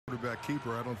quarterback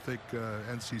keeper. I don't think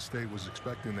NC State was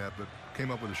expecting that, but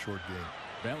came up with a short game.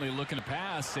 Bentley looking to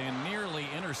pass and nearly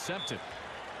intercepted.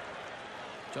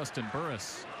 Justin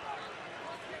Burris.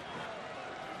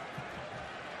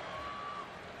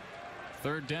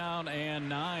 Third down and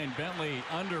 9. Bentley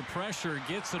under pressure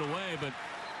gets it away, but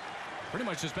pretty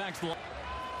much just back to the line.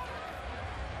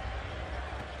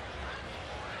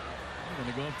 They're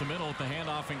going to go up the middle with the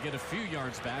handoff and get a few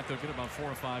yards back. They'll get about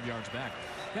 4 or 5 yards back.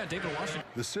 Yeah, David Washington.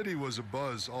 The city was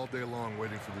abuzz all day long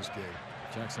waiting for this game.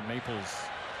 Jackson Maples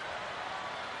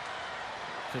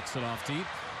kicks it off deep.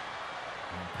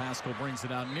 And Pascal brings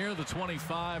it out near the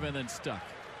 25 and then stuck.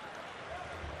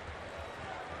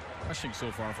 Rushing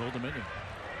so far for Old Dominion.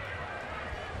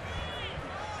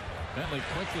 Bentley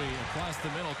quickly across the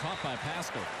middle, caught by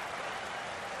Pascal.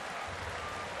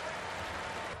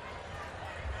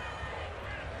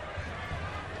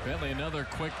 Bentley another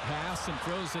quick pass and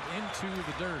throws it into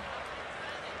the dirt.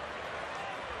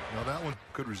 Now that one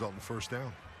could result in first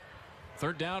down.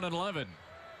 Third down and 11.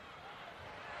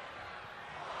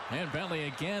 And Bentley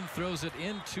again throws it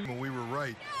into. We were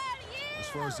right. As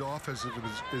far as the offense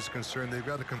is concerned, they've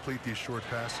got to complete these short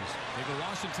passes. David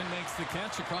Washington makes the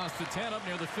catch across the 10 up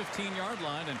near the 15-yard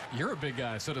line. And you're a big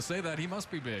guy, so to say that, he must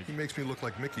be big. He makes me look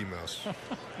like Mickey Mouse.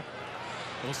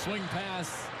 Little swing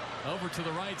pass over to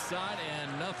the right side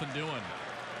and nothing doing.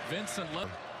 Vincent Bentley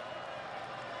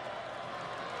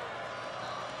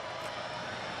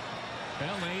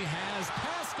has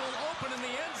Pascal open in the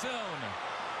end zone.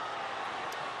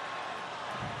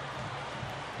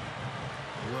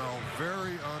 Well,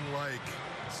 very unlike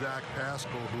Zach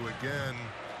Pascal, who again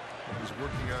is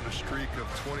working on a streak of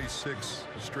 26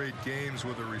 straight games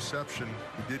with a reception.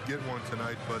 He did get one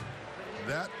tonight, but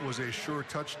that was a sure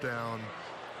touchdown,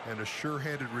 and a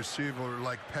sure-handed receiver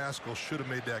like Pascal should have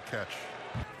made that catch.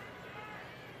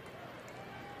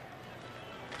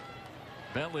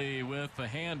 Bentley with the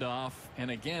handoff,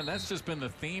 and again, that's just been the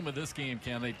theme of this game,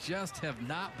 Cam. They just have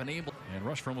not been able. And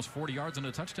rushed for almost 40 yards and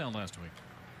a touchdown last week.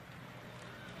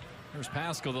 There's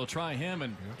Pascal. They'll try him,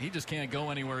 and he just can't go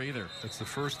anywhere either. It's the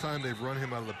first time they've run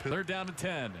him out of the pit. Third down and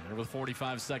 10 with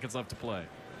 45 seconds left to play.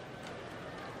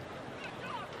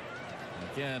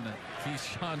 Again,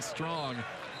 Keyshawn Strong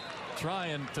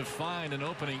trying to find an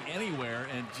opening anywhere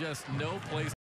and just no place.